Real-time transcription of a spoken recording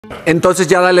Entonces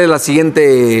ya dale la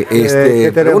siguiente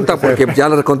pregunta, porque ya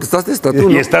la contestaste. Está tú,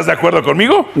 ¿no? ¿Y estás de acuerdo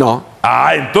conmigo? No.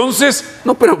 Ah, entonces,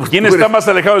 No, pero ¿quién está más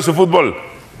alejado de su fútbol?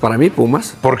 Para mí,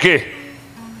 Pumas. ¿Por qué?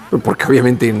 Porque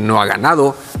obviamente no ha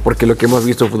ganado, porque lo que hemos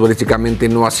visto futbolísticamente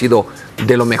no ha sido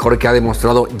de lo mejor que ha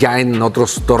demostrado ya en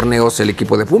otros torneos el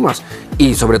equipo de Pumas.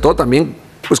 Y sobre todo también,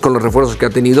 pues con los refuerzos que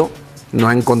ha tenido, no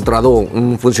ha encontrado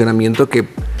un funcionamiento que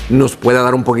nos pueda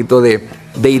dar un poquito de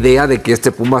idea de que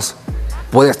este Pumas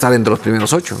puede estar entre los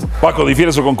primeros 8. Paco,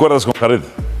 ¿difieres o concuerdas con Jared?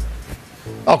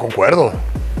 No, concuerdo.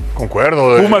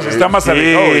 Pumas está más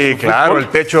alejado. Sí, claro,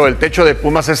 el techo de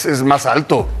Pumas es más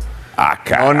alto. Ah,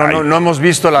 caray. No hemos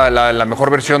visto la mejor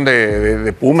versión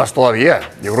de Pumas todavía.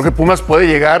 Yo creo que Pumas puede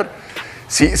llegar,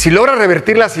 si logra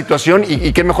revertir la situación,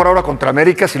 y qué mejor ahora contra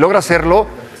América, si logra hacerlo,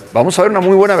 vamos a ver una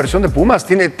muy buena versión de Pumas.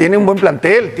 Tiene un buen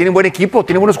plantel, tiene un buen equipo,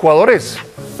 tiene buenos jugadores.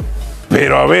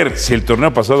 Pero a ver, si el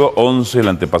torneo pasado 11, el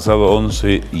antepasado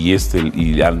 11 y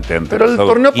el antepasado Pero el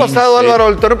torneo 15, pasado, Álvaro,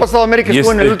 el torneo pasado América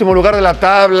estuvo en el último lugar de la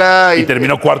tabla. Y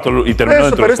terminó cuarto, y terminó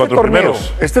entre los cuatro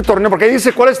primeros. Este torneo, porque ahí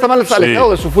dice cuál está más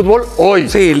alejado de su fútbol hoy.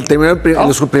 Sí, terminó en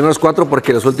los primeros 4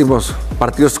 porque los últimos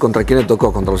partidos contra quién le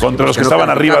tocó. Contra los que estaban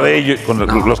arriba de ellos,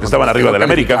 los que estaban arriba del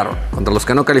América. Contra los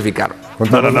que no calificaron.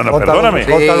 No, perdóname.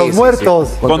 Contra los muertos.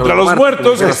 Contra los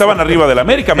muertos que estaban arriba del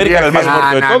América. América era el más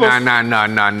muerto de todos.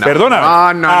 No. Perdóname.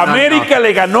 América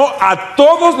le ganó a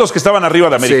todos los que estaban arriba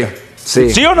de América.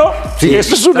 Sí o no? Sí.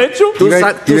 ¿Eso es un hecho?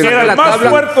 Era el más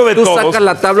muerto de todos. Tú sacas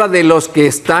la tabla de los que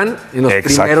están en los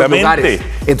primeros lugares.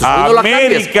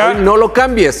 Entonces hoy no lo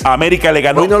cambies. América le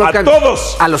ganó a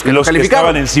todos a los que no calificaron.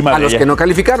 Estaban encima de ella. A los que no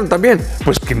calificaron también.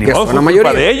 Pues que ni modo, fue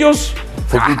culpa de ellos.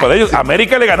 Fue culpa de ellos.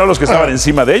 América le ganó a los que estaban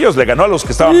encima de ellos. Le ganó a los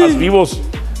que estaban más vivos.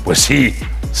 Pues sí.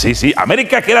 Sí.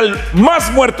 América, que era el más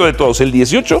muerto de todos, el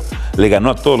 18, le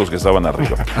ganó a todos los que estaban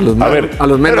arriba. A los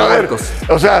menos muertos.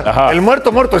 O sea, el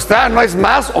muerto está, no es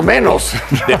más o menos.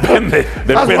 Depende.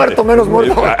 Más muerto, menos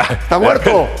muerto. Está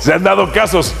muerto. Se han dado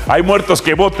casos. Hay muertos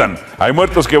que votan. Hay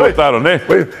muertos que votaron, ¿eh?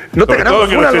 No te ganamos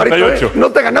una, Alvarito,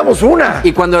 no te ganamos una.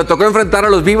 Y cuando le tocó enfrentar a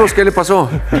los vivos, ¿qué le pasó?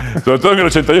 Sobre todo en el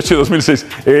 88 y 2006.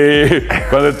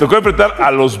 Cuando le tocó enfrentar a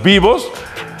los vivos,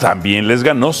 también les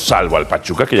ganó, salvo al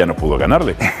Pachuca, que ya no pudo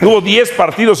ganarle. Tuvo 10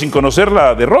 partidos sin conocer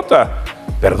la derrota.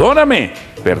 Perdóname.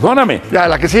 Ya,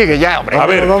 la que sigue, ya, hombre. A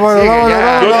ver. No,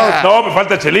 me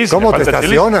falta Chelis. ¿Cómo te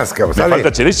estacionas, cabrón? Me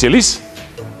falta Chelis.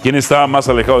 ¿Quién estaba más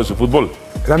alejado de su fútbol?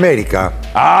 El América.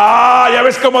 Ah, ya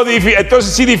ves cómo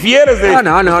entonces sí difieres de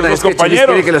los compañeros.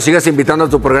 Quiere que lo sigas invitando a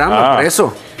tu programa, por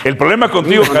eso. El problema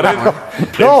contigo, Jared.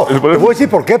 No, te voy a decir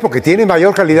por qué. Porque tiene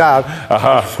mayor calidad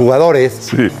los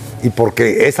jugadores. Sí. Y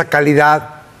porque esa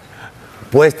calidad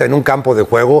puesta en un campo de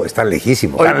juego está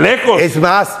lejísimo. Tan lejos. Es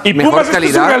más, y Pumas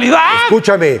es su realidad.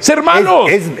 Escúchame. ¡Ser hermanos!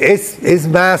 Es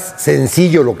más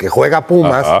sencillo lo que juega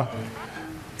Pumas.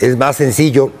 Es más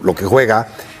sencillo lo que juega,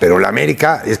 pero la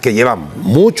América es que lleva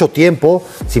mucho tiempo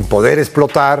sin poder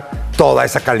explotar toda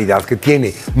esa calidad que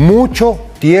tiene. Mucho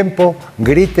tiempo,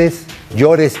 grites,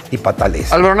 llores y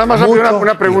patales. Álvaro, nada más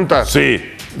una pregunta.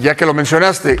 Sí. Ya que lo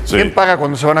mencionaste, ¿quién paga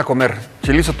cuando se van a comer?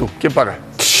 ¿Chelis o tú? ¿Quién paga?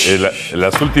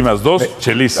 Las últimas dos,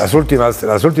 Chelis. Las últimas dos.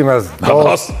 Las últimas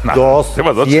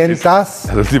dos,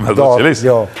 Chelis.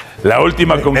 La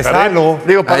última con Jared.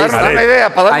 Digo, para darnos una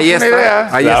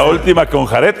idea, La última con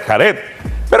Jared.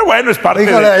 Pero bueno, es parte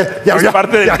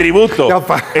del tributo.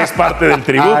 Es parte del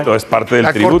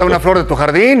tributo. Corta una flor de tu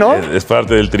jardín, ¿no? Es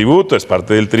parte del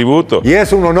tributo. Y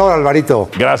es un honor, Alvarito.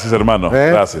 Gracias, hermano.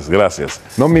 Gracias.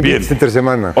 No me invites entre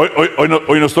semana.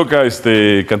 Hoy nos toca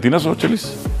cantinazo,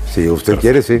 Chelis. Si usted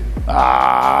quiere, sí.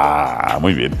 Ah,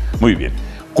 muy bien.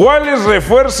 ¿Cuáles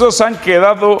refuerzos han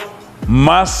quedado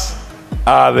más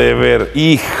a deber?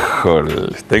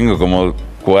 Híjole, tengo como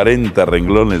 40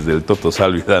 renglones del Toto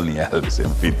Salvi y Dani Alves,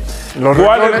 en fin. Los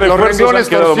renglones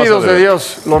torcidos de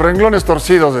Dios. Los renglones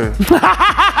torcidos de...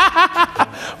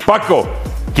 Paco,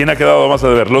 ¿quién ha quedado más a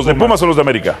deber? ¿Los de Pumas o los de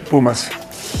América? Pumas.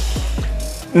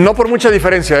 No por mucha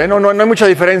diferencia, no hay mucha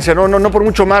diferencia, no por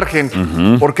mucho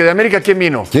margen. Porque de América, ¿quién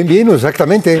vino? ¿Quién vino?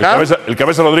 Exactamente. El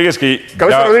Cabeza Rodríguez, que...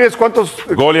 Rodríguez, ¿cuántos?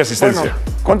 Gol y asistencia. Bueno,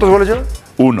 ¿cuántos goles lleva?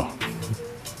 1.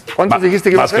 ¿Cuántos dijiste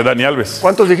que iba a hacer? Más que Dani Alves.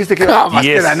 ¿Cuántos dijiste que iba a hacer? Más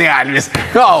que Dani Alves.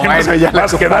 No, bueno, ya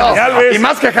más que Dani Alves. Y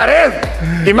más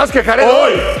que Jared.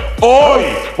 Hoy.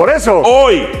 Por eso.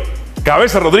 Hoy.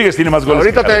 Cabeza Rodríguez tiene más goles.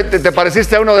 Ahorita te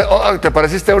pareciste a uno de... te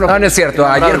pareciste a uno... No es cierto.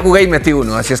 Ayer jugué y metí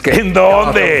uno, así es que... ¿En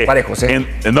dónde? Parejos, ¿eh?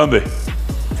 ¿En dónde?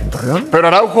 Pero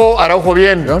Araujo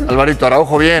bien, Alvarito,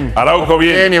 Araujo bien.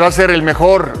 Y va a ser el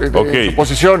mejor en su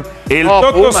posición. El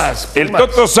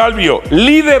Toto Salvio,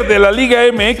 líder de la Liga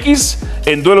MX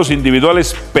en duelos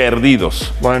individuales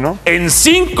perdidos. Bueno. En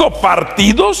 5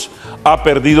 partidos ha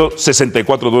perdido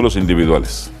 64 duelos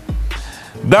individuales.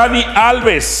 Dani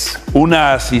Alves,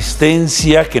 una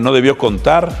asistencia que no debió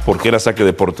contar porque era saque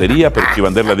de portería, pero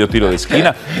Chivander le dio tiro de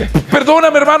esquina.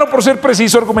 Perdóname, hermano, por ser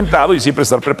preciso, argumentado y siempre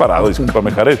estar preparado. Discúlpame,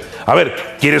 Jared. A ver,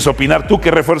 ¿quieres opinar tú qué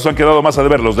refuerzos han quedado más a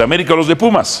deber, los de América o los de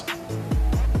Pumas?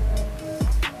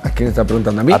 ¿A quién está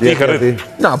preguntando? ¿A mí? A ti, Jared.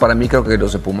 No, para mí creo que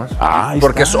los de Pumas. Ah,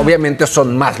 porque obviamente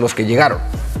son más los que llegaron.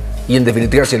 Y en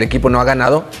definitiva, si el equipo no ha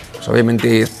ganado, pues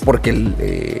obviamente es porque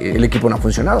el equipo no ha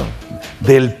funcionado.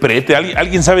 Del Prete,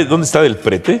 ¿alguien sabe dónde está Del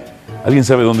Prete? ¿Alguien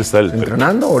sabe dónde está el Prete?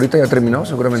 Entrenando, ahorita ya terminó,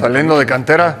 seguramente. Saliendo de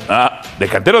cantera. Ah, ¿de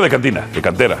cantera o de cantina? De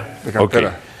cantera. De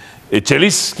cantera. Okay.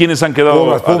 Chelis, ¿quiénes han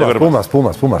quedado a deber? Pumas.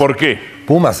 ¿Por qué?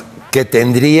 Pumas, que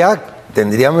tendríamos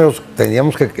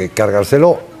que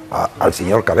cargárselo al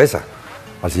señor Cabeza,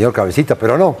 al señor Cabecita,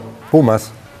 pero no,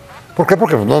 Pumas. ¿Por qué?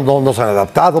 Porque no se han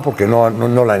adaptado, porque no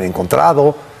la han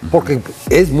encontrado, porque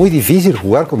es muy difícil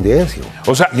jugar con 10.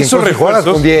 O sea, y esos entonces juegas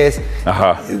refuerzos... con 10,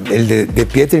 Ajá. el de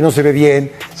Pietri no se ve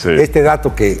bien. Sí. Este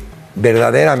dato que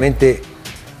verdaderamente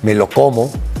me lo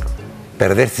como,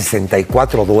 perder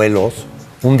 64 duelos,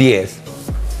 un 10.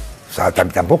 O sea,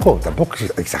 tampoco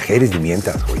exageres ni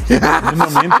mientas, güey. Un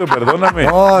momento, perdóname.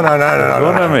 No.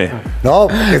 Perdóname. No,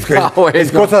 es que Ah, bueno. es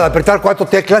cosa de apretar 4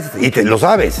 teclas y lo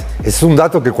sabes. Es un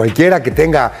dato que cualquiera que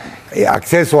tenga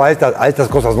acceso a estas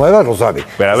cosas nuevas lo sabe.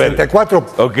 Pero a ver,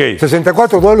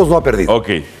 64 duelos no ha perdido. Ok,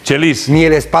 Chelis. Ni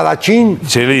el espadachín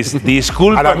Chelis,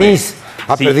 discúlpame. Aramis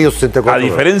ha perdido 64 A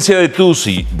diferencia de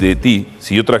ti,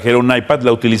 si yo trajera un iPad,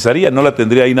 la utilizaría, no la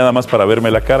tendría ahí nada más para verme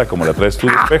la cara como la traes tú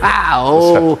de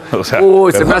espejo.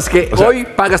 Se me hace que hoy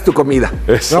pagas tu comida.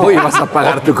 Eso. Hoy vas a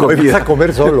pagar tu Hoy vas comida. a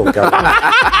comer solo, cabrón.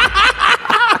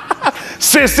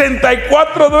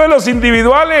 64 duelos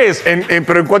individuales.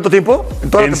 ¿Pero en cuánto tiempo? ¿En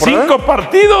toda la En temporada? 5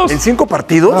 partidos. ¿En 5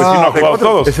 partidos? Pues sí, no ha jugado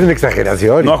todos. Es una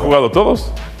exageración. No ha jugado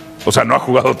todos. O sea, no ha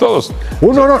jugado todos.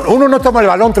 Uno no toma el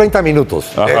balón 30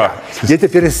 minutos. Ajá. Y este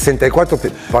tiene 64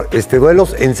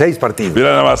 duelos en 6 partidos.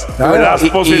 Mira nada más. A ver, Las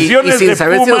posesiones y sin de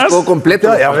saber si los Pumas. jugó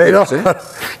completo. A ver, no.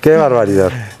 Qué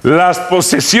barbaridad. Las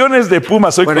posesiones de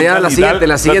Pumas hoy Bueno, con ya la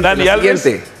Dani siguiente.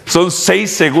 Alves son 6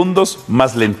 segundos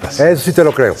más lentas. Eso sí te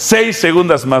lo creo. 6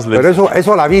 segundos más lentas. Pero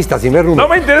eso a la vista, sin ver No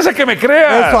me interesa que me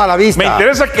creas. Eso a la vista. Me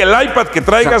interesa que el iPad que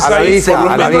traigas O sea, a la ahí vista, por lo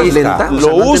a la menos vista.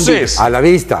 lo uses. A la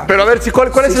vista. Pero a ver,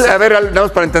 ¿cuál es el...? A ver, nada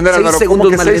más para entender, 6 Álvaro. segundos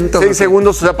 ¿Cómo que más 6 lentos, ¿no?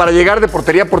 segundos? O sea, para llegar de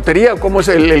portería a portería, ¿cómo es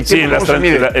el tiempo? Sí, en ¿Cómo se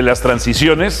mide? en las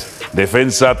transiciones,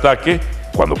 defensa-ataque,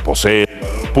 cuando posee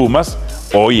Pumas,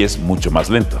 hoy es mucho más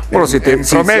lento. Bueno, si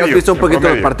promedio, has visto un en poquito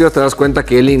promedio. los partidos, te das cuenta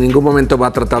que él en ningún momento va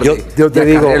a tratar Yo te de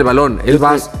digo, acarrear el balón. Él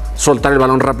va a soltar el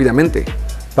balón rápidamente.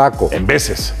 Paco, En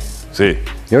veces, sí.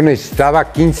 yo necesitaba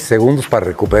 15 segundos para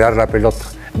recuperar la pelota.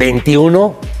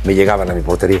 21 me llegaban a mi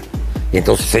portería. Y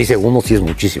entonces 6 segundos sí es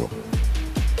muchísimo.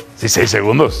 Sí, 6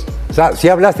 segundos. O sea, si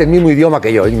hablaste el mismo idioma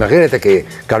que yo. Imagínate que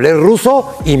hablé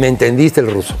ruso y me entendiste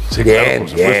el ruso. Sí, claro, bien, por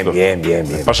supuesto.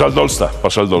 bien. Pasó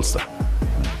al Dolsta.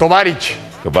 Tovarich.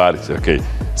 Que parece, ok.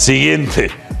 Siguiente.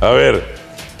 A ver,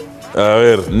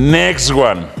 next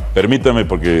one. Permítame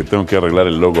porque tengo que arreglar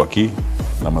el logo aquí.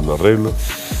 Nada más lo arreglo.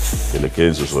 Que le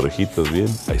queden sus orejitas bien.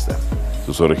 Ahí está.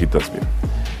 Sus orejitas bien.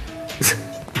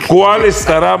 ¿Cuál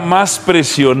estará más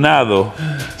presionado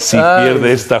si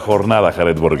pierde esta jornada,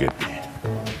 Jared Borghetti?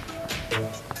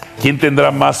 ¿Quién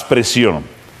tendrá más presión?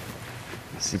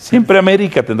 Siempre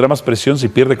América tendrá más presión si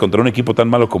pierde contra un equipo tan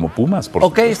malo como Pumas. Por Ok,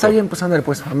 supuesto. está bien, pues ándale,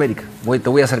 pues, América. Te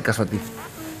voy a hacer caso a ti.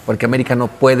 Porque América no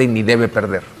puede ni debe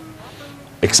perder.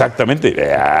 Exactamente.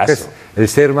 Es el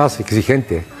ser más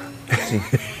exigente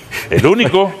El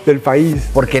único. del país.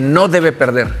 Porque no debe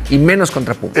perder. Y menos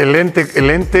contra Pumas. El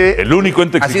ente. El único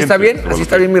ente ¿Así exigente. está bien? ¿Así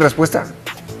está bien mi respuesta?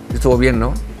 Estuvo bien,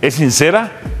 ¿no? ¿Es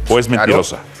sincera o es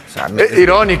mentirosa? O sea,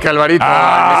 Irónica, Alvarito.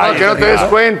 Ay, que no te des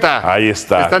cuenta. Ahí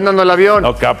está. Te están dando el avión.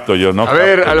 No capto yo, no A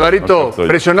ver, capto yo, Alvarito, no capto yo.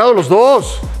 presionados los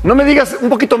dos. No me digas un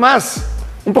poquito más.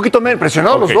 Un poquito menos.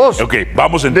 Presionados Ok, los dos. ok,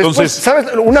 vamos entonces. Después, ¿sabes?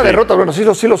 Una Sí. derrota, bueno,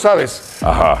 sí lo sabes.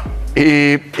 Ajá.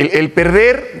 Y el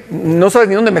perder, no sabes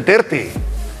ni dónde meterte.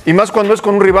 Y más cuando es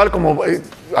con un rival como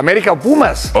América o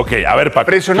Pumas. Ok, a ver, Paco.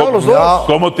 Presionados los ¿Cómo- dos.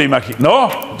 ¿Cómo te imaginas? No,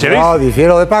 Chelis. No,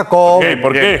 difiero de Paco. Ok,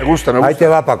 ¿por Bien, qué? me gusta. Ahí te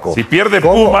va, Paco. Si pierde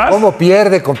 ¿Cómo- Pumas- ¿Cómo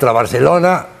pierde contra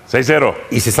Barcelona 6-0.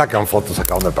 y se sacan fotos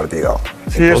acabando el partido?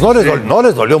 Sí, Entonces, eso sí. no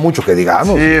les dolió mucho que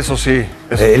digamos. Sí, eso sí.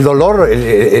 El dolor,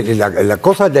 la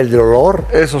cosa del dolor,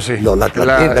 Eso sí. la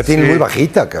tiene sí. muy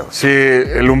bajita, cabrón. Sí,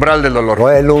 el umbral del dolor. No,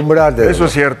 el umbral del Eso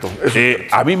es cierto.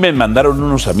 A mí me mandaron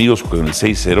unos amigos con el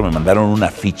 6-0, me mandaron una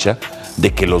ficha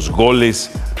de que los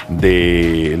goles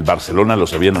del Barcelona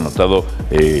los habían anotado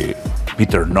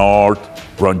Peter North,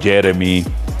 Ron Jeremy,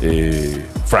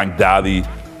 Frank Daddy,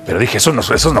 Pero dije, esos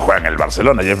no juegan en el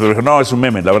Barcelona. Y yo dije, no, es un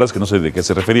meme. La verdad es que no sé de qué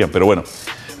se referían. Pero bueno,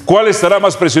 ¿cuál estará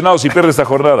más presionado si pierde esta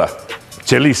jornada?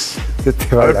 Chelis.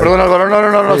 A ver, perdón, Álvaro,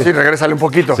 no, sí, regrésale un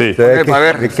poquito. Sí. A ver,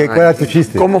 ¿Cuál era tu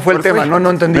chiste? ¿cómo fue el tema? No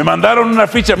entendí. Me mandaron una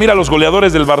ficha. Mira, los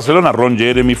goleadores del Barcelona. Ron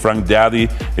Jeremy, Frank Daddy,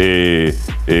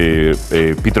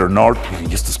 Peter North.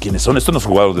 ¿Y estos quiénes son? Estos no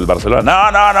son jugadores del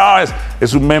Barcelona. No,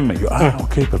 es un meme. Yo,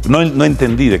 ok. Pero no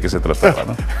entendí de qué se trataba,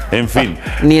 ¿no? En fin.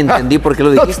 Ni entendí por qué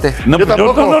lo dijiste. No,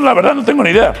 la verdad no tengo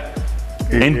ni idea.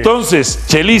 Entonces,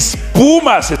 Chelis,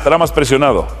 Pumas estará más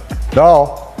presionado.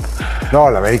 No,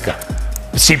 la América.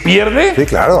 Si pierde, Sí,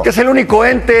 claro. Que es el único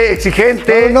ente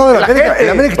exigente. No, de el la América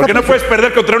gente. porque no puedes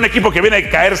perder contra un equipo que viene a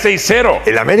caer 6-0.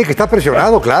 El América está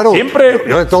presionado, claro. Siempre.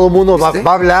 Todo el mundo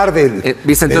va a hablar del,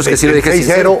 ¿Viste entonces que sí lo dije 6-0.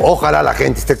 sincero? Ojalá la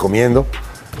gente esté comiendo.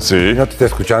 Sí. No te esté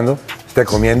escuchando, esté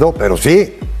comiendo. Pero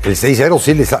sí, el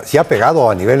 6-0 sí ha pegado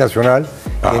a nivel nacional.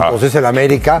 Ajá. Y entonces el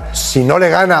América, si no le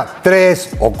gana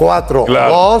 3 o 4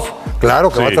 Claro. o 2, claro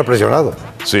que Sí. va a estar presionado.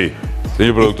 Sí.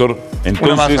 Señor productor, Una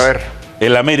más, entonces a ver.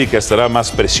 el América estará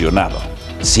más presionado.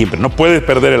 Siempre. No puede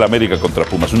perder el América contra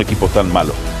Pumas, un equipo tan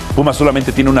malo. Pumas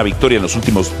solamente tiene una victoria en los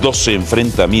últimos 12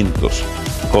 enfrentamientos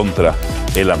contra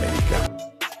el América.